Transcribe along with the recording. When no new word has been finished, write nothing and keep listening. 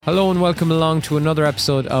Hello and welcome along to another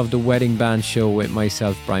episode of the Wedding Band Show with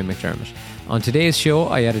myself, Brian McDermott. On today's show,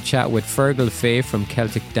 I had a chat with Fergal Faye from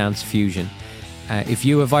Celtic Dance Fusion. If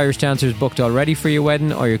you have Irish dancers booked already for your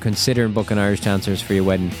wedding, or you're considering booking Irish dancers for your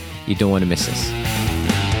wedding, you don't want to miss this.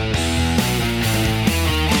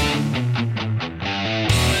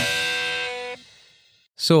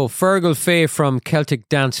 So, Fergal Faye from Celtic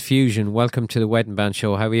Dance Fusion, welcome to the Wedding Band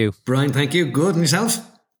Show. How are you? Brian, thank you. Good. And yourself?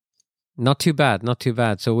 Not too bad, not too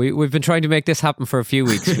bad. So we've been trying to make this happen for a few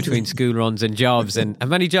weeks between school runs and jobs. And how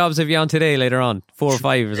many jobs have you on today later on? 4 or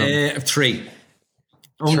 5 or something? Three.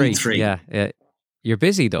 Only three. Yeah. You're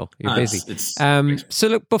busy though. You're busy. So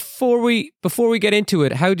look, before we get into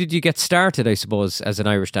it, how did you get started, I suppose, as an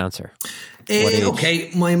Irish dancer?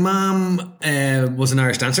 Okay, my mum was an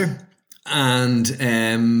Irish dancer.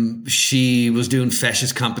 And she was doing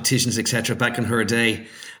feshes, competitions, etc. back in her day.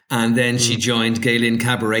 And then she joined Gaelian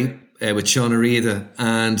Cabaret with Sean Ariada,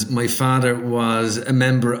 and my father was a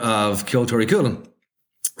member of Ceoltóirí Cúlan.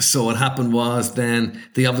 So what happened was then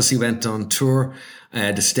they obviously went on tour,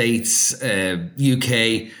 the States,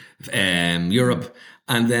 UK, Europe,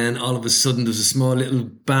 and then all of a sudden there was a small little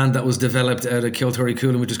band that was developed out of Ceoltóirí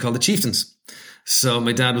Cúlan, which was called the Chieftains. So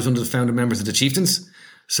my dad was one of the founder members of the Chieftains.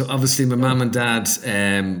 So obviously my mum and dad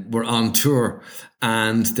were on tour,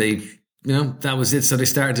 and they, that was it. So they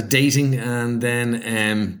started dating, and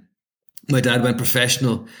then my dad went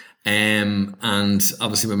professional, and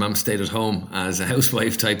obviously my mum stayed at home as a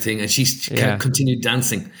housewife type thing, and she continued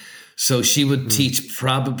dancing. So she would teach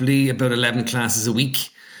probably about 11 classes a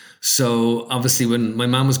week. So obviously when my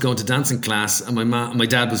mum was going to dancing class and my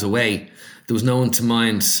dad was away, there was no one to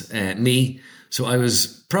mind me. So I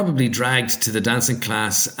was probably dragged to the dancing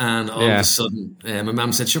class, and all of a sudden my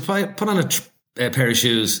mum said, "Sure, put on a pair of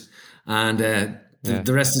shoes," and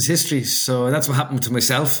the rest is history. So that's what happened to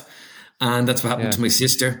myself. And that's what happened to my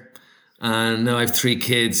sister. And now I have 3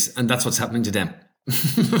 kids, and that's what's happening to them.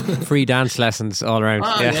 Free dance lessons all around.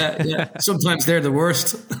 Yeah. Sometimes they're the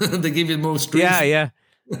worst. They give you the most grief. Yeah.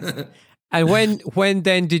 And when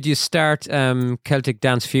then did you start Celtic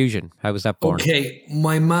Dance Fusion? How was that born? Okay,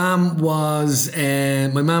 my mum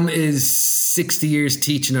is 60 years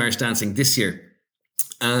teaching Irish dancing this year.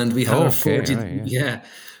 And we had our 40th.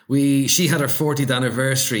 She had her 40th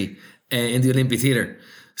anniversary in the Olympia Theatre.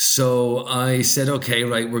 So I said, okay,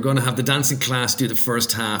 right, we're going to have the dancing class do the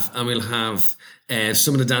first half, and we'll have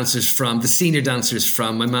some of the senior dancers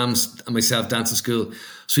from my mum's and myself dancing school.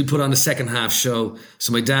 So we put on the second half show.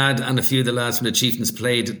 So my dad and a few of the lads from the Chieftains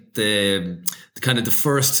played the kind of the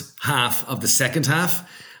first half of the second half.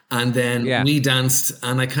 And then we danced,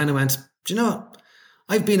 and I kind of went, do you know what?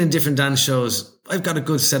 I've been in different dance shows. I've got a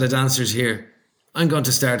good set of dancers here. I'm going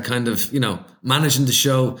to start kind of, managing the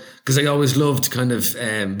show, because I always loved kind of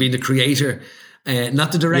being the creator,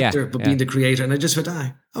 not the director, but being the creator. And I just went,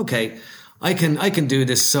 okay, I can do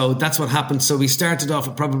this. So that's what happened. So we started off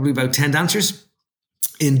with probably about 10 dancers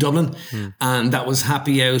in Dublin, and that was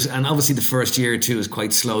happy out. And obviously the first year or two was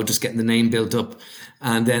quite slow, just getting the name built up.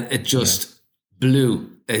 And then it just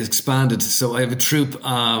blew, it expanded. So I have a troupe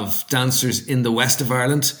of dancers in the west of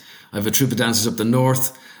Ireland. I have a troupe of dancers up the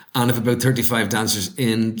north. And I have about 35 dancers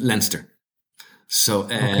in Leinster. So,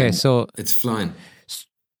 so it's flying.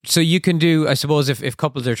 So you can do, I suppose, if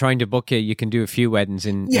couples are trying to book you can do a few weddings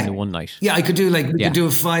in one night. Yeah, I could do we could do a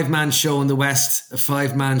 5-man show in the west, a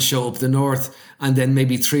 5-man show up the north, and then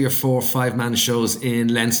maybe 3 or 4 5-man shows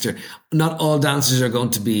in Leinster. Not all dancers are going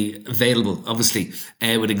to be available, obviously,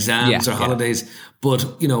 with exams or holidays. But,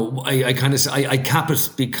 I cap it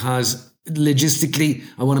because logistically,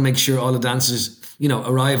 I want to make sure all the dancers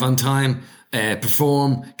arrive on time,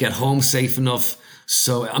 perform, get home safe enough.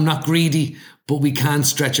 So I'm not greedy, but we can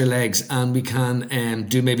stretch our legs, and we can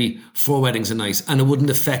do maybe 4 weddings a night, and it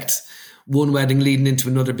wouldn't affect one wedding leading into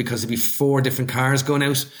another, because it'd be 4 different cars going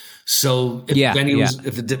out. So if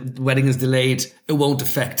the wedding is delayed, it won't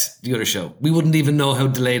affect the other show. We wouldn't even know how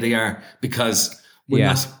delayed they are, because we're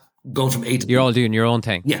not going from 8 to You're all doing your own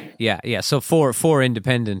thing. Yeah. So four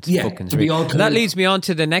independent bookings. That leads me on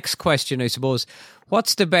to the next question, I suppose.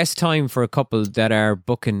 What's the best time for a couple that are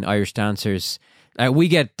booking Irish dancers? We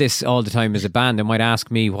get this all the time as a band. They might ask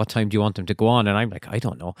me, what time do you want them to go on? And I'm like, I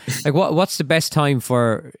don't know. Like, what's the best time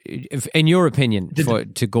for, in your opinion,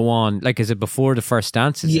 to go on? Like, is it before the first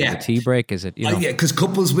dance? Is it a tea break? Is it, because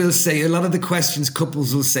couples will say, a lot of the questions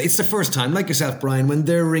couples will say, it's the first time, like yourself, Brian, when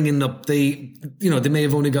they're ringing up, they may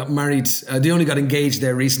have only got married, they only got engaged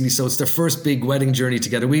there recently. So it's their first big wedding journey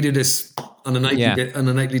together. We do this on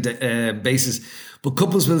a nightly basis. But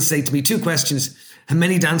couples will say to me 2 questions. How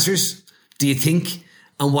many dancers do you think,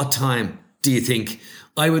 and what time do you think?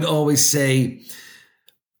 I would always say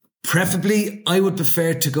Preferably, I would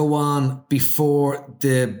prefer to go on before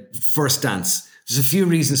the first dance. There's a few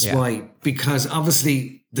reasons why. Because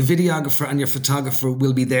obviously the videographer and your photographer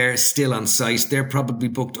will be there still on site. They're probably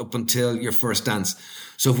booked up until your first dance.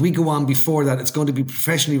 So if we go on before that, it's going to be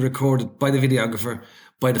professionally recorded by the videographer,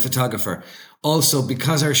 by the photographer. Also,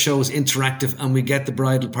 because our show is interactive and we get the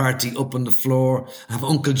bridal party up on the floor, have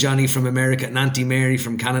Uncle Johnny from America and Auntie Mary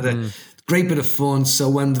from Canada. Great bit of fun. So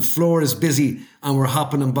when the floor is busy and we're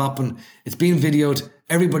hopping and bopping, it's being videoed.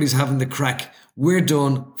 Everybody's having the crack. We're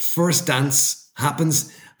done. First dance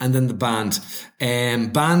happens. And then the band.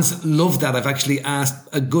 Bands love that. I've actually asked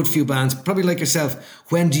a good few bands, probably like yourself,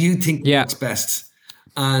 when do you think works best?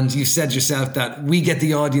 And you said yourself that we get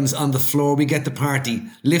the audience on the floor, we get the party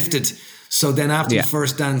lifted. So then after the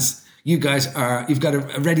first dance, you've got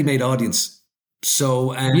a ready-made audience.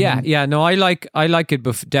 So no, I like it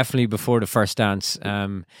definitely before the first dance,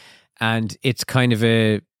 and it's kind of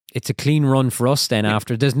it's a clean run for us then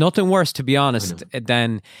after. There's nothing worse, to be honest,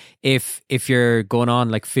 than if you're going on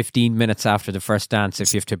like 15 minutes after the first dance,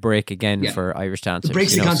 if you have to break again for Irish dancers. It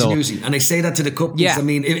breaks the continuity. And I say that to the couples. I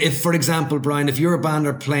mean, if, for example, Brian, if you're a band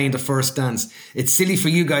are playing the first dance, it's silly for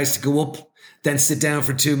you guys to go up, then sit down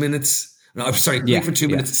for 2 minutes. No, I'm sorry, wait for 2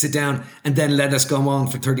 minutes, sit down, and then let us go on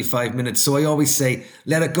for 35 minutes. So I always say,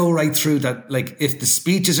 let it go right through that. Like, if the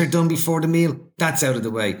speeches are done before the meal, that's out of the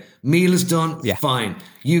way. Meal is done, fine.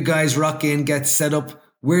 You guys rock in, get set up.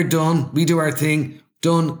 We're done. We do our thing.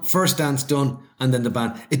 Done. First dance done. And then the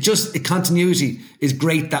band. Continuity is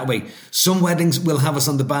great that way. Some weddings will have us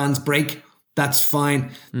on the band's break. That's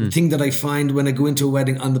fine. The thing that I find when I go into a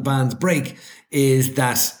wedding on the band's break is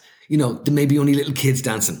that, there may be only little kids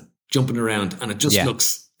dancing, jumping around, and it just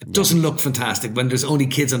doesn't look fantastic when there's only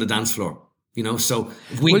kids on the dance floor, so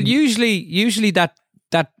usually that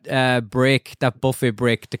break, that buffet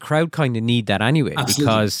break, the crowd kind of need that anyway. Absolutely.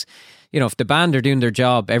 Because if the band are doing their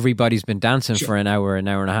job, everybody's been dancing for an hour and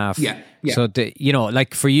a half. So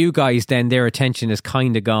like for you guys, then their attention is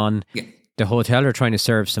kind of gone. The hotel are trying to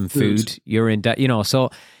serve some food. You're in that, so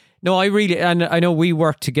no, and I know we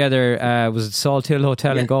worked together, was it Salt Hill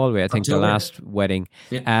Hotel in Galway, I think, the last wedding.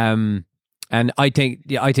 And I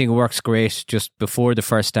think it works great just before the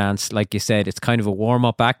first dance. Like you said, it's kind of a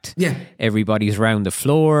warm-up act. Everybody's around the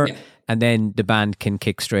floor, and then the band can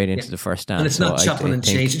kick straight into the first dance. And it's not chopping and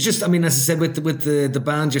change. It's just, as I said, with the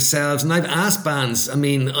band yourselves, and I've asked bands,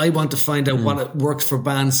 I want to find out what it works for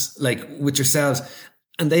bands like with yourselves,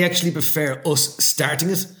 and they actually prefer us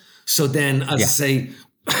starting it. So then, as I say,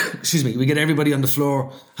 excuse me, we get everybody on the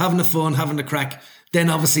floor, having the fun, having the crack. Then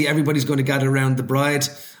obviously everybody's going to gather around the bride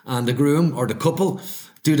and the groom or the couple,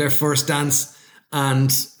 do their first dance.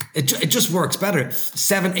 And it just works better.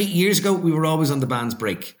 7-8 years ago, we were always on the band's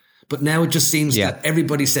break. But now it just seems that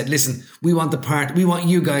everybody said, listen, we want the party. We want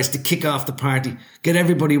you guys to kick off the party, get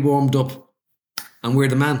everybody warmed up. And we're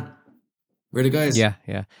the man. We're the guys. Yeah.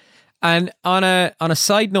 And on a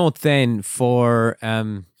side note then for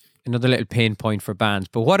another little pain point for bands,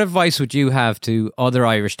 but what advice would you have to other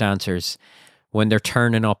Irish dancers when they're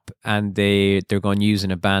turning up and they're going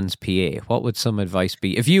using a band's PA? What would some advice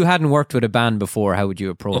be? If you hadn't worked with a band before, how would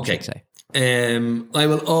you approach it, say? I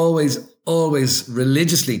will always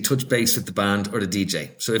religiously touch base with the band or the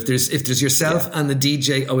DJ. So if there's yourself and the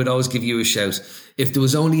DJ, I would always give you a shout. If there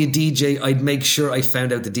was only a DJ, I'd make sure I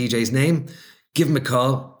found out the DJ's name, give him a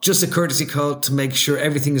call, just a courtesy call to make sure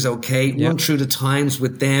everything is okay. Run through the times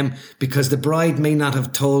with them, because the bride may not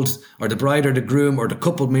have told, or the bride or the groom or the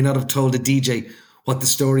couple may not have told the DJ what the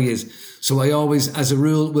story is. So I always, as a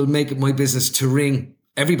rule, will make it my business to ring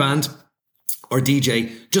every band or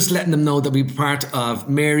DJ, just letting them know that we're part of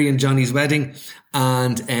Mary and Johnny's wedding,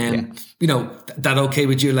 and that okay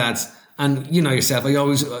with you lads. And you know yourself, I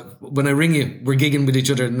always, when I ring you, we're gigging with each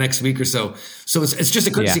other the next week or so. So it's just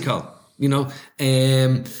a courtesy call.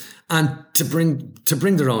 And to bring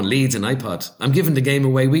their own leads and iPod. I'm giving the game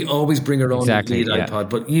away. We always bring our own lead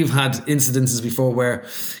iPod, but you've had incidences before where,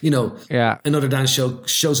 another dance show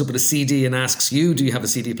shows up with a CD and asks you, do you have a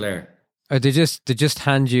CD player? Or they just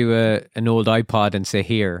hand you an old iPod and say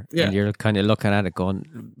here, and you're kind of looking at it going,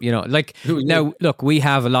 now look, we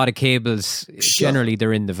have a lot of cables. Sure. Generally,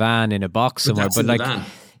 they're in the van in a box somewhere, but like.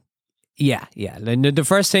 Yeah. The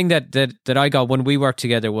first thing that I got when we worked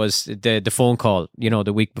together was the phone call.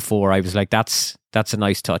 The week before, I was like, "That's a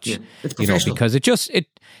nice touch." Yeah, it's professional. Because it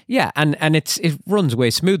runs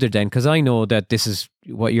way smoother then, because I know that this is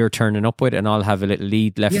what you're turning up with, and I'll have a little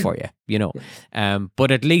lead left for you.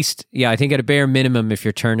 But at least, I think at a bare minimum, if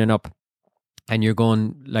you're turning up and you're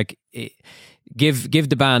going give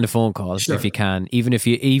the band a phone call if you can, even if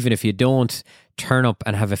you don't turn up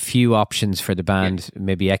and have a few options for the band,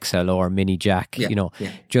 maybe XL or mini jack,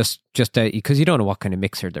 just because you don't know what kind of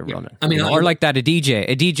mixer they're running. I mean, or like that, a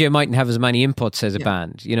DJ mightn't have as many inputs as a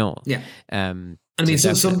band, Yeah. I mean,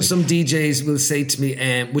 so some DJs will say to me,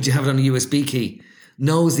 would you have it on a USB key?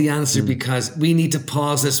 Knows the answer because we need to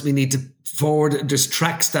pause this. We need to forward. There's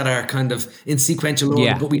tracks that are kind of in sequential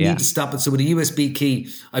order, but we need to stop it. So with a USB key,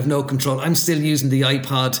 I've no control. I'm still using the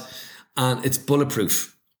iPod and it's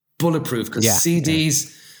bulletproof because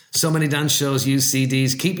CDs, so many dance shows use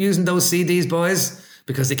CDs. Keep using those CDs, boys,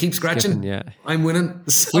 because they keep scratching. I'm winning.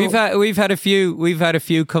 So. We've had a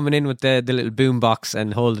few coming in with the little boom box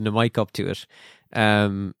and holding the mic up to it.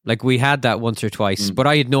 Like we had that once or twice, but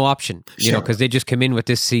I had no option, you know, because they just came in with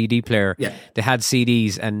this CD player. They had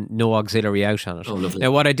CDs and no auxiliary out on it.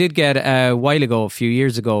 Now, what I did get a while ago, a few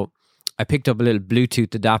years ago, I picked up a little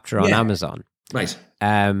Bluetooth adapter on Amazon. Right.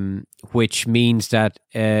 Which means that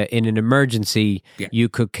in an emergency, you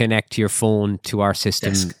could connect your phone to our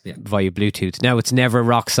system via Bluetooth. Now, it's never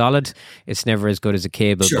rock solid. It's never as good as a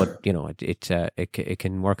cable, but you know, it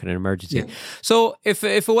can work in an emergency. So, if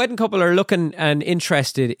a wedding couple are looking and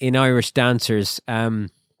interested in Irish dancers,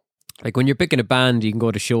 like when you're picking a band, you can go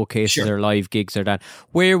to showcases or live gigs or that.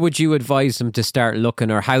 Where would you advise them to start looking,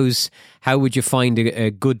 or how would you find a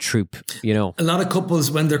good troupe? You know, a lot of couples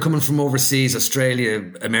when they're coming from overseas,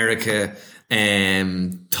 Australia, America,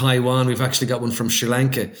 Taiwan. We've actually got one from Sri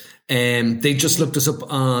Lanka. They just looked us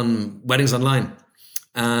up on Weddings Online,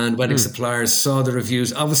 and wedding suppliers saw the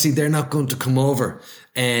reviews. Obviously, they're not going to come over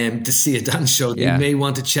to see a dance show. They may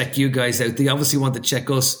want to check you guys out. They obviously want to check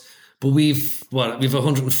us. But we've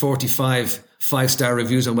 145 5-star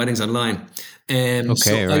reviews on Weddings Online. I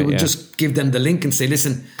would just give them the link and say,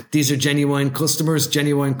 listen, these are genuine customers,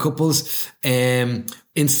 genuine couples.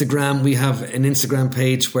 Instagram, we have an Instagram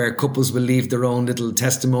page where couples will leave their own little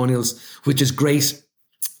testimonials, which is great.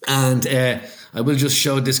 And I will just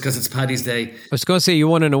show this because it's Paddy's Day. I was going to say you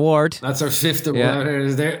won an award. That's our 5th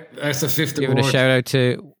award. That's our 5th award. Giving a shout out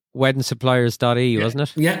to weddingsuppliers.ie, wasn't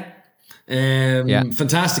it? Yeah.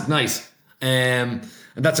 Fantastic night. And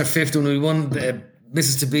that's our 5th one. We won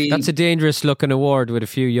Mrs. To Be. That's a dangerous looking award with a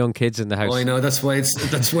few young kids in the house. Oh, I know. That's why it's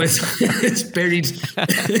it's buried.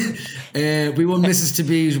 We won Mrs. To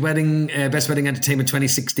Be's wedding, Best Wedding Entertainment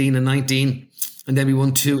 2016 and 19. And then we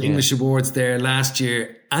won 2 English awards there last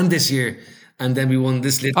year and this year. And then we won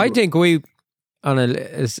this little. I think we, on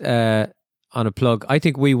a plug, I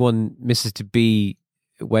think we won Mrs. To Be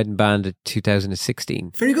Wedding Band at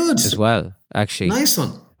 2016. Very good. As well, actually. Nice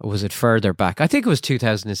one. Or was it further back? I think it was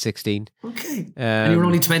 2016. Okay. And you were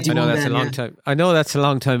only 21 I know that's then, a long time. I know that's a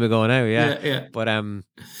long time ago now, yeah. But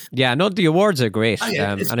no, the awards are great.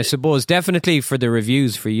 And I suppose definitely for the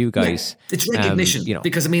reviews for you guys. Yeah, it's recognition.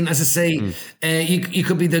 Because I mean, as I say, you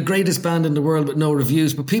could be the greatest band in the world with no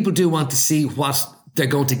reviews, but people do want to see what they're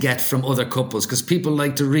going to get from other couples, because people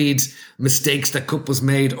like to read mistakes that couples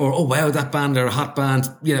made, or, oh wow, that band are a hot band.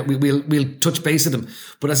 We'll touch base with them.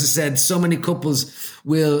 But as I said, so many couples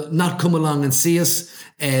will not come along and see us.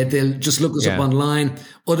 They'll just look us up online.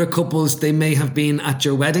 Other couples, they may have been at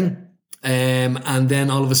your wedding. And then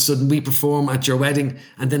all of a sudden we perform at your wedding,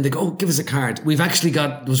 and then they go, oh, give us a card. We've actually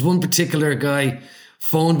there was one particular guy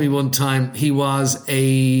phoned me one time. He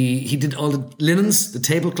did all the linens, the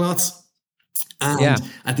tablecloths. And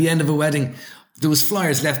at the end of a wedding, there was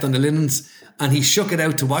flyers left on the linens, and he shook it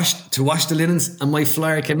out to wash the linens, and my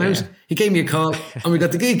flyer came out. He gave me a call, and we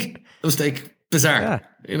got the gig. It was like bizarre,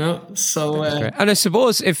 So, and I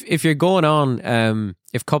suppose if you're going on,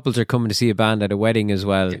 if couples are coming to see a band at a wedding as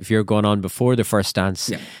well, if you're going on before the first dance,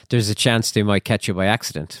 there's a chance they might catch you by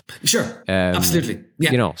accident. Sure, absolutely.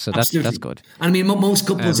 Yeah, so that's good. And I mean, most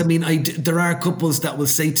couples, there are couples that will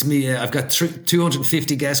say to me, I've got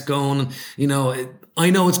 250 guests going, I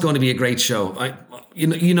know it's going to be a great show.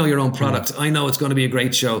 You know your own product. I know it's going to be a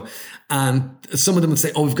great show. And some of them would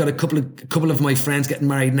say, oh, we've got a couple of my friends getting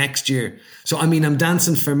married next year. So, I mean, I'm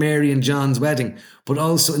dancing for Mary and John's wedding, but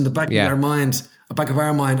also in the back of our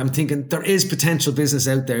mind, I'm thinking there is potential business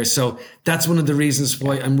out there. So that's one of the reasons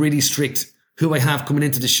why I'm really strict who I have coming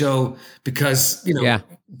into the show, because,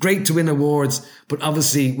 great to win awards, but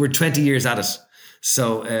obviously we're 20 years at it.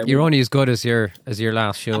 So you're only as good as your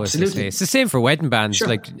last show. Absolutely. It's the same for wedding bands. Sure.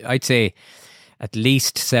 Like I'd say at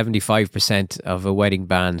least 75% of a wedding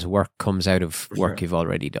band's work comes out of work you've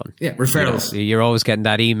already done. Yeah, referrals. You're always getting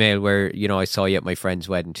that email where, I saw you at my friend's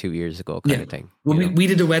wedding 2 years ago kind of thing. Well, we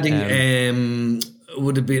did a wedding, I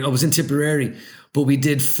was in Tipperary, but we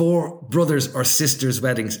did 4 brothers or sisters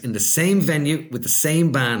weddings in the same venue with the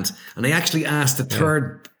same band. And I actually asked the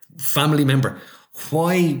third family member,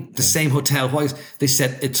 why the same hotel? Why? They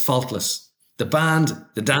said it's faultless. the band,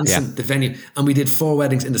 the dancing, the venue. And we did 4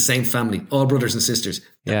 weddings in the same family, all brothers and sisters.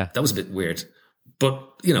 That was a bit weird.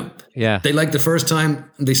 But, they liked the first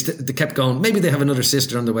time and they kept going. Maybe they have another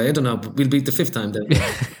sister on the way. I don't know, but we'll be the 5th time then.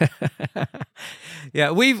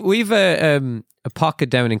 Yeah, we've a pocket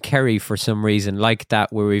down in Kerry for some reason like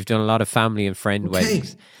that, where we've done a lot of family and friend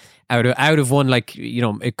weddings. Out of one, like,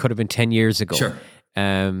 it could have been 10 years ago. Sure.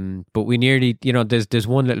 But we nearly, there's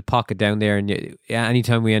one little pocket down there, and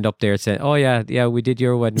anytime we end up there, it's saying, oh yeah, we did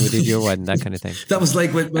your wedding, that kind of thing. That was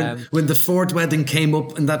like when the 4th wedding came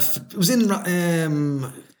up, and it was in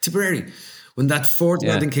Tipperary. When that 4th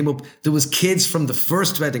wedding came up, there was kids from the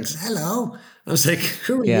first wedding. Hello. I was like,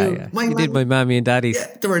 who are you? Yeah. You did my mommy and daddy's.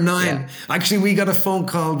 Yeah, there were 9. Yeah. Actually, we got a phone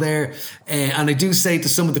call there. And I do say to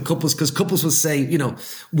some of the couples, because couples will say,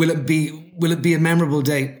 will it be a memorable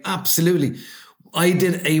day? Absolutely. I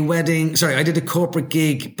did a corporate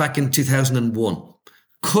gig back in 2001.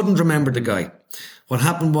 Couldn't remember the guy. What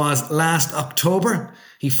happened was last October,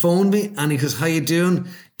 he phoned me and he goes, how you doing?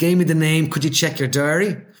 Gave me the name. Could you check your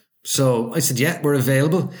diary? So I said, yeah, we're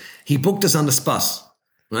available. He booked us on the spot,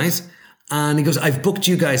 right? And he goes, I've booked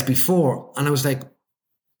you guys before. And I was like,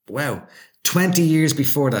 wow. 20 years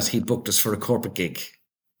before that, he booked us for a corporate gig.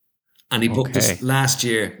 And he booked us last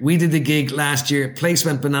year. We did the gig last year. Place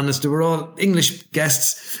went bananas. They were all English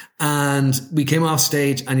guests. And we came off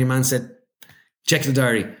stage and your man said, check the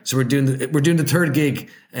diary. So we're doing the 3rd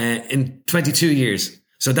gig in 22 years.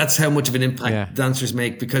 So that's how much of an impact dancers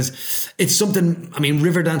make, because it's something,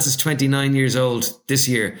 River Dance is 29 years old this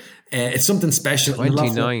year. It's something special.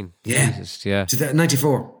 29. Yeah. Jesus, yeah.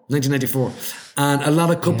 1994. And a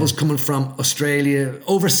lot of couples coming from Australia,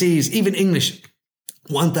 overseas, even English,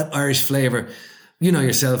 want that Irish flavour. You know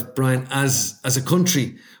yourself, Brian, as a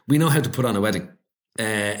country, we know how to put on a wedding.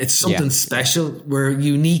 It's something special. We're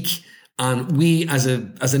unique. And we as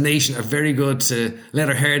a nation are very good to let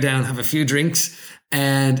our hair down, have a few drinks,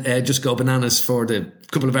 and just go bananas for the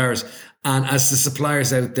couple of hours. And as the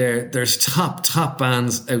suppliers out there, there's top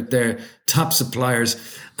bands out there, top suppliers,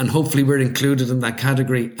 and hopefully we're included in that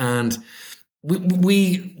category. And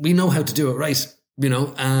we know how to do it right,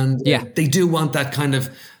 and they do want that kind of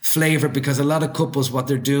flavour, because a lot of couples, what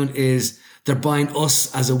they're doing is they're buying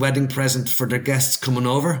us as a wedding present for their guests coming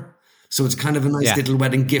over. So it's kind of a nice little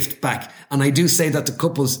wedding gift back. And I do say that to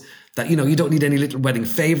couples that, you don't need any little wedding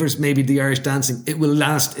favours. Maybe the Irish dancing, it will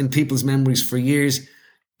last in people's memories for years.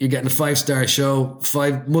 You're getting a 5-star show,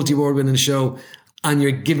 5 multi-award winning show, and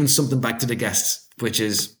you're giving something back to the guests, which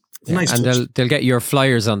is nice. And they'll get your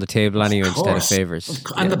flyers on the table anyway instead of favours.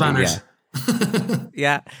 And the banners.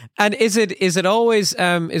 Yeah. And is it always,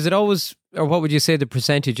 or what would you say the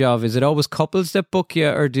percentage of, is it always couples that book you,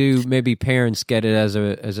 or do maybe parents get it as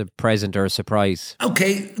a present or a surprise?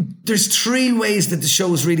 Okay, there's 3 ways that the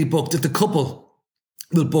show is really booked. If the couple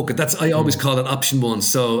will book it, I always call it option 1.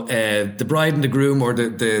 So the bride and the groom, or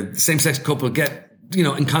the same-sex couple, get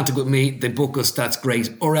in contact with me, they book us, that's great.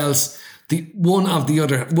 Or else one of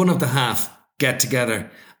the half get together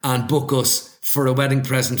and book us for a wedding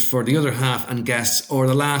present for the other half and guests. Or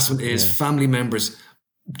the last one is family members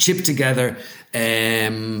chip together,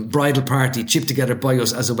 bridal party, chip together, buy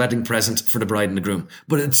us as a wedding present for the bride and the groom.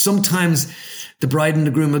 But sometimes the bride and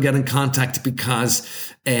the groom will get in contact because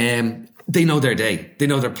they know their day, they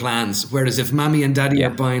know their plans. Whereas if mommy and daddy are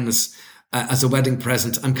buying us as a wedding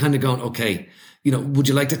present, I'm kind of going, okay, would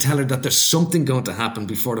you like to tell her that there's something going to happen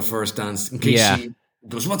before the first dance, in case she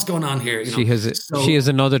goes, what's going on here? She has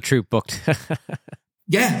another troupe booked.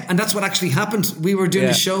 Yeah, and that's what actually happened. We were doing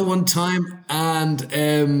a show one time, and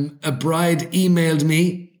a bride emailed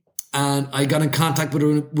me, and I got in contact with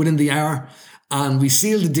her within the hour, and we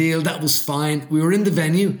sealed the deal. That was fine. We were in the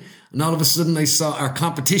venue, and all of a sudden I saw our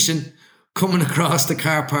competition coming across the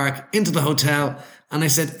car park into the hotel, and I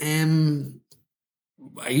said,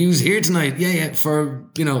 are you here tonight? Yeah, for,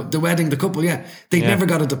 the wedding, the couple, They never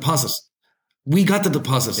got a deposit. We got the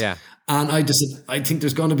deposit. Yeah. And I just said, I think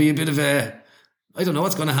there's going to be a bit of I don't know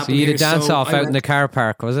what's going to happen. So you had a dance off out in the car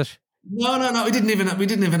park, was it? No. We didn't even have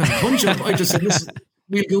a punch up. I just said, listen,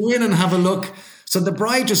 we'll go in and have a look. So the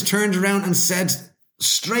bride just turned around and said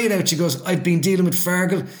straight out, she goes, I've been dealing with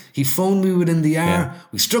Fergal. He phoned me within the hour. Yeah.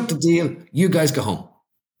 We struck the deal. You guys go home.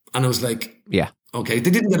 And I was like, okay.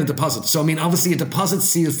 They didn't get a deposit. So, obviously a deposit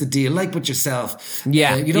seals the deal, like with yourself.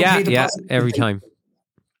 Yeah. You don't pay deposit every time.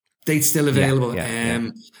 Date's still available.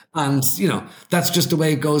 And, that's just the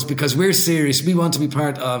way it goes, because we're serious. We want to be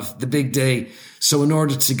part of the big day. So in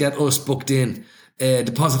order to get us booked in,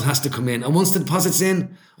 deposit has to come in. And once the deposit's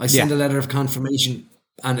in, I send a letter of confirmation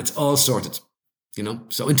and it's all sorted,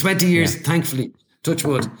 So in 20 years, thankfully, touch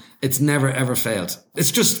wood, it's never, ever failed.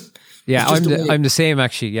 It's just, Yeah, I'm the same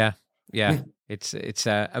actually. Yeah. It's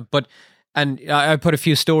but. And I put a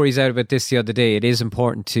few stories out about this the other day. It is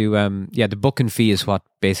important to, the booking fee is what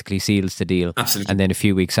basically seals the deal. Absolutely. And then a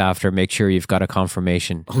few weeks after, make sure you've got a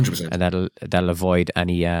confirmation. 100%. And that'll avoid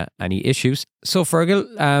any issues. So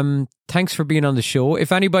Fergal, thanks for being on the show.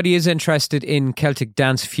 If anybody is interested in Celtic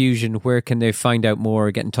Dance Fusion, where can they find out more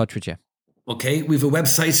or get in touch with you? Okay, we have a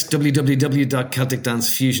website,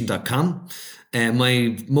 www.celticdancefusion.com.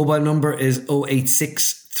 My mobile number is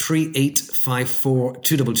 086 3854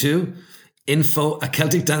 222.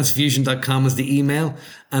 info@celticdancefusion.com is the email,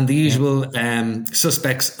 and the usual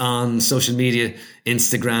suspects on social media.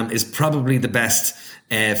 Instagram is probably the best,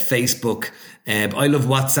 Facebook. I love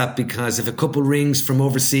WhatsApp because if a couple rings from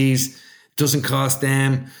overseas, doesn't cost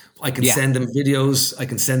them. I can send them videos, I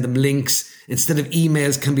can send them links. Instead of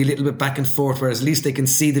emails, can be a little bit back and forth, whereas at least they can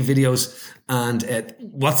see the videos, and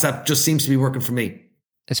WhatsApp just seems to be working for me.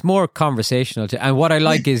 It's more conversational. And what I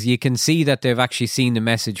like is you can see that they've actually seen the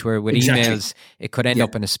message, where with emails, it could end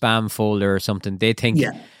up in a spam folder or something. They think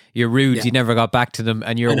you're rude, you never got back to them,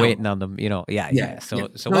 and you're waiting on them, So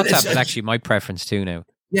WhatsApp is actually my preference too now.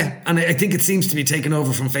 Yeah, and I think it seems to be taken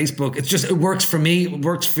over from Facebook. It works for me, it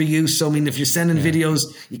works for you. So, I mean, if you're sending videos,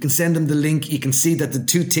 you can send them the link. You can see that the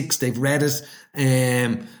 2 ticks, they've read it.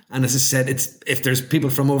 And as I said, if there's people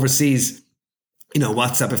from overseas,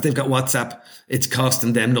 WhatsApp, if they've got WhatsApp, it's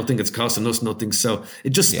costing them nothing. It's costing us nothing. So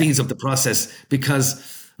it just speeds up the process, because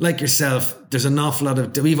like yourself, there's an awful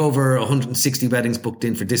lot we've over 160 weddings booked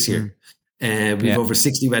in for this year. We've over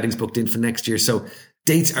 60 weddings booked in for next year. So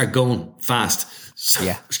dates are going fast. So,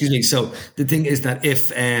 excuse me. So the thing is that if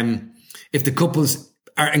the couples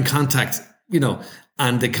are in contact,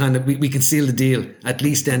 and they we can seal the deal, at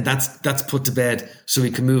least then that's put to bed, so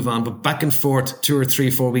we can move on. But back and forth 2 or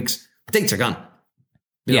 3, 4 weeks, dates are gone.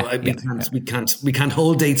 We can't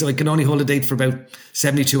hold dates. I can only hold a date for about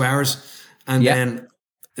 72 hours, and then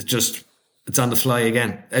it's on the fly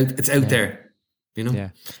again. It's out there,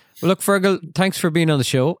 Yeah. Well, look, Fergal, thanks for being on the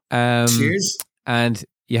show. Cheers. And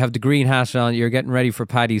you have the green hat on. You're getting ready for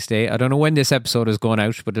Paddy's Day. I don't know when this episode is going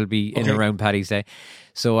out, but it'll be in and around Paddy's Day.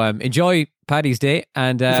 So enjoy Paddy's Day,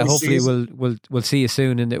 and hopefully we'll see you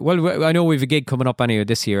soon. And I know we have a gig coming up anyway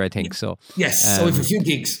this year, I think. So yes, so we have a few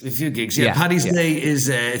gigs. Yeah, Paddy's Day is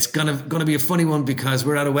it's gonna be a funny one, because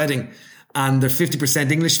we're at a wedding, and they're 50%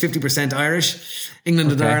 English, 50% Irish.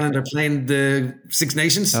 England and Ireland are playing the Six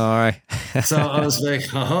Nations. All right. So I was like,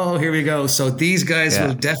 oh, here we go. So these guys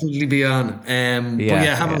will definitely be on.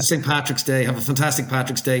 Have a St. Patrick's Day. Have a fantastic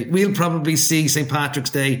Patrick's Day. We'll probably see St.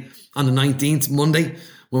 Patrick's Day on the 19th, Monday,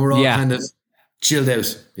 when we're all kind of chilled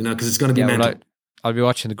out, because it's going to be mental. I'll be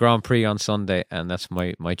watching the Grand Prix on Sunday, and that's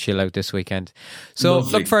my chill out this weekend. So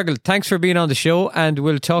look, Fergal, thanks for being on the show, and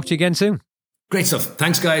we'll talk to you again soon. Great stuff.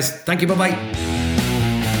 Thanks, guys. Thank you. Bye-bye.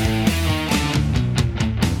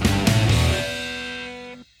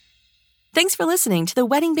 Thanks for listening to the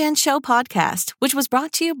Wedding Band Show podcast, which was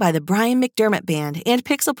brought to you by the Brian McDermott Band and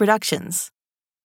Pixel Productions.